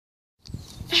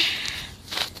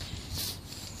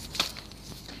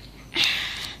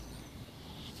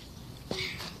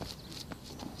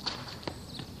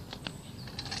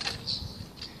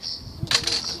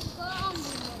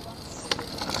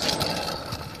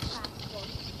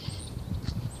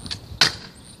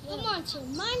Righto,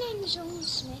 my name is Owen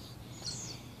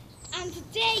Smith, and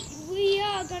today we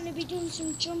are going to be doing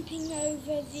some jumping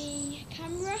over the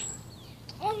camera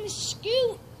on the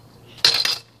scoot.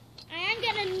 I am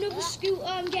getting another scooter.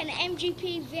 I'm getting an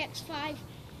MGP VX5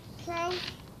 Pro,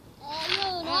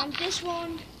 and this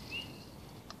one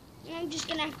I'm just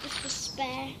going to have this for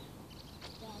spare.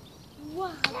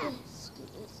 Wow, this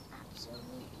scooter is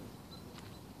absolutely...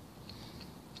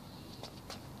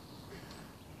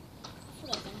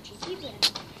 And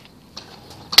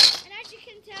as you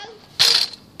can tell,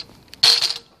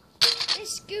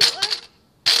 this scooter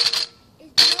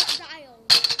is not dialed.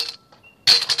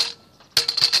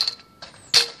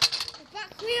 The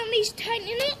back wheel needs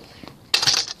tightening up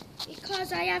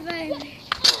because I have a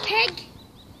peg,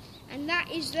 and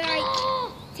that is like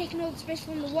taking all the space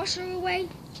from the washer away.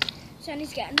 So I need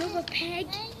to get another peg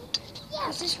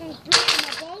because this one's blocking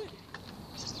my bolt.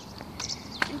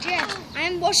 And yeah, I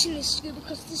am washing this scooter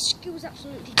because this scooter is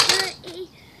absolutely dirty.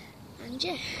 And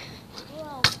yeah,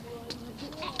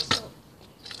 excellent.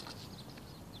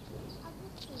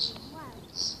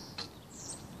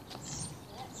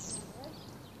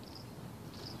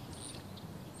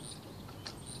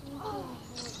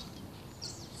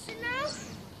 So now,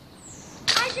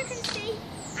 as you can see,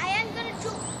 I am going to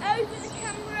jump over the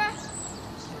camera.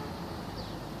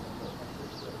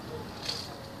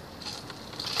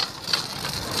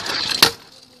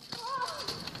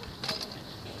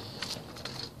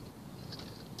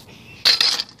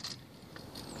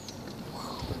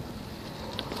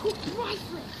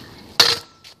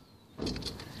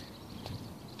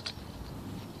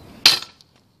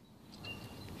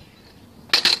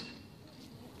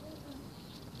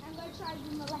 I'm going to try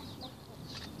using the left leg.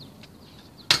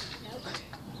 Nope.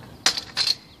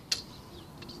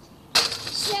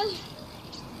 So,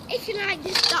 if you like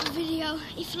this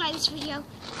video,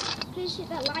 please hit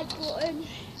that like button.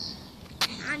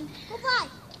 And bye-bye.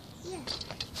 Yeah.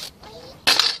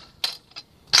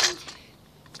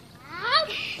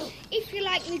 If you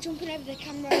like me jumping over the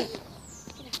camera,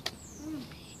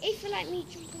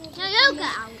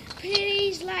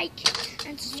 please like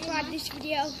and subscribe to this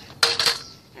video.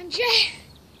 And yeah,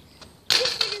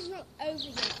 this video's not over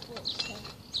yet, but so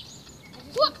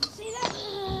what? See that?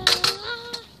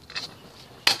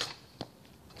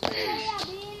 Yeah, I'll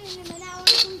be in a minute. I want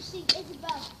to come see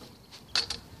Isabel.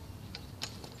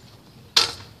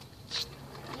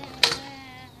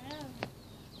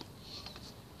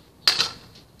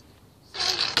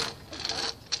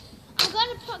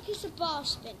 It's a bar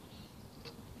spin.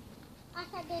 I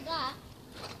can do that.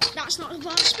 That's not a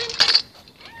bar spin.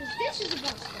 Because this is a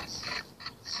bar spin.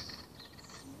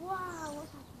 Wow,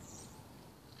 what's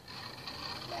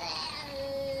happening?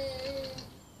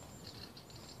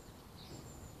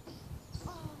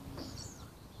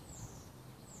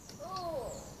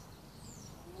 Oh.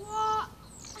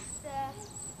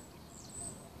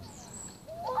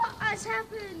 What has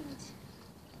happened?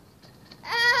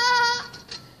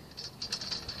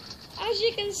 As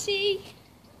you can see,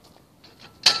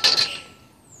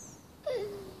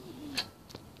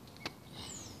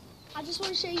 I just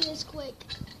want to show you this quick.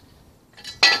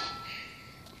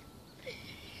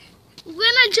 When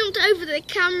I jumped over the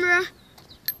camera,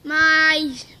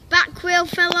 my back wheel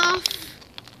fell off.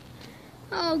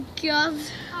 Oh God.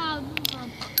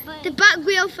 The back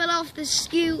wheel fell off the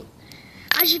scoot.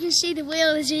 As you can see, the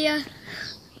wheel is here.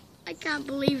 I can't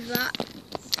believe that.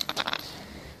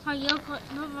 And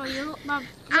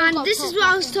this is what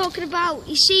I was talking about.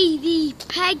 You see the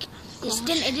peg is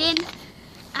dented in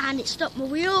and it stopped my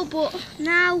wheel, but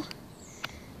now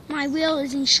my wheel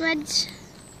is in shreds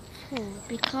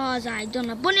because I done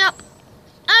a bunny up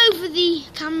over the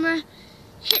camera,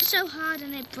 hit so hard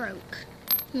and it broke.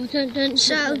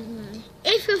 So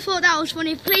if you thought that was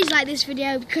funny, please like this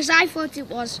video because I thought it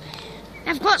was.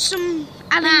 I've got some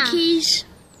Allen keys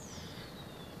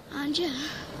and yeah.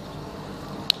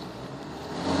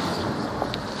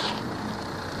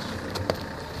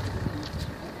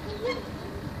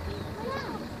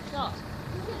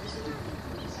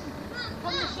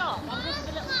 From the shop, I'm just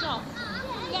a little shop.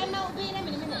 Get a milk bean in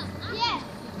a minute. Yeah.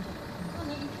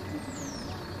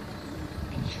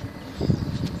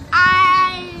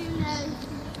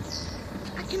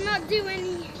 I cannot do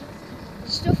any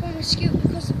stuff on the scoot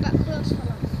because the back wheels fell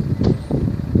off.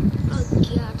 Oh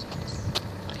God.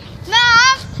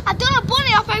 Mom, I've done a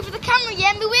bunny hop over the camera,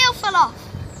 yeah, and the wheel fell off.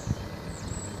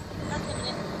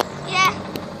 Yeah.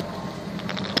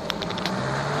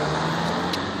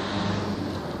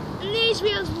 These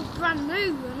wheels were brand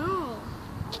new and all.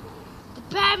 The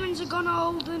bearings are gone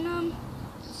old in them.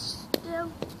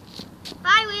 Still.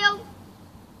 Bye, wheel.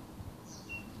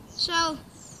 So,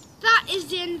 that is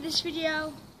the end of this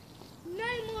video.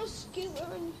 No more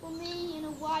scootering for me in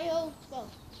a while. Well,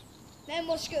 no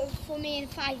more scooter for me in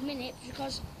 5 minutes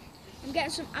because I'm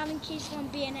getting some Allen keys from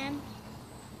B&M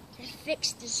to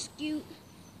fix the scoot.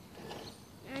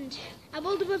 And I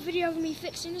will do a video of me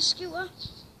fixing the scooter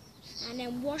and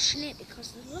then washing it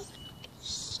because the look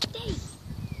stink.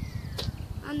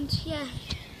 And yeah,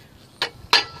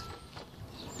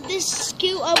 this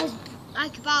scooter was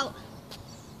like about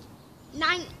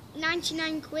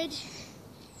 99 quid,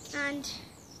 and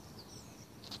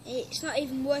it's not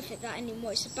even worth it that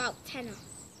anymore. It's about tenner.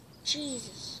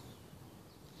 Jesus.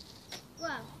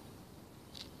 Well,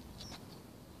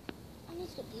 I need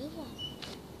to get the other one.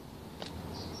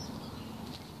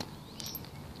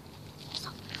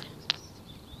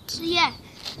 So yeah,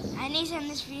 I need to end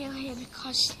this video here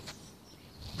because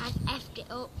I've effed it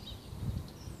up.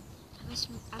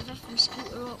 I've effed my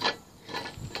scooter up.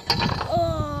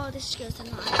 Oh, this scooter's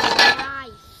not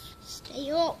alive.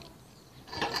 Stay up.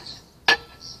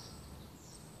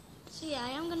 So yeah,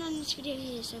 I am going to end this video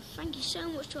here. So thank you so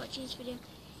much for watching this video.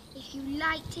 If you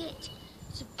liked it,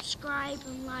 subscribe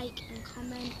and like and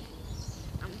comment.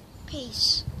 And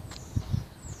peace.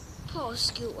 Poor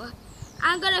scooter.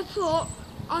 I'm going to put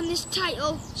on this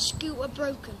title, scooter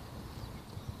broken.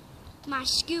 My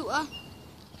scooter,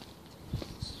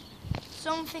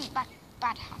 something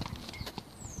bad happened.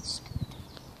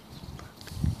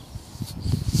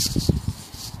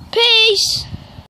 Peace!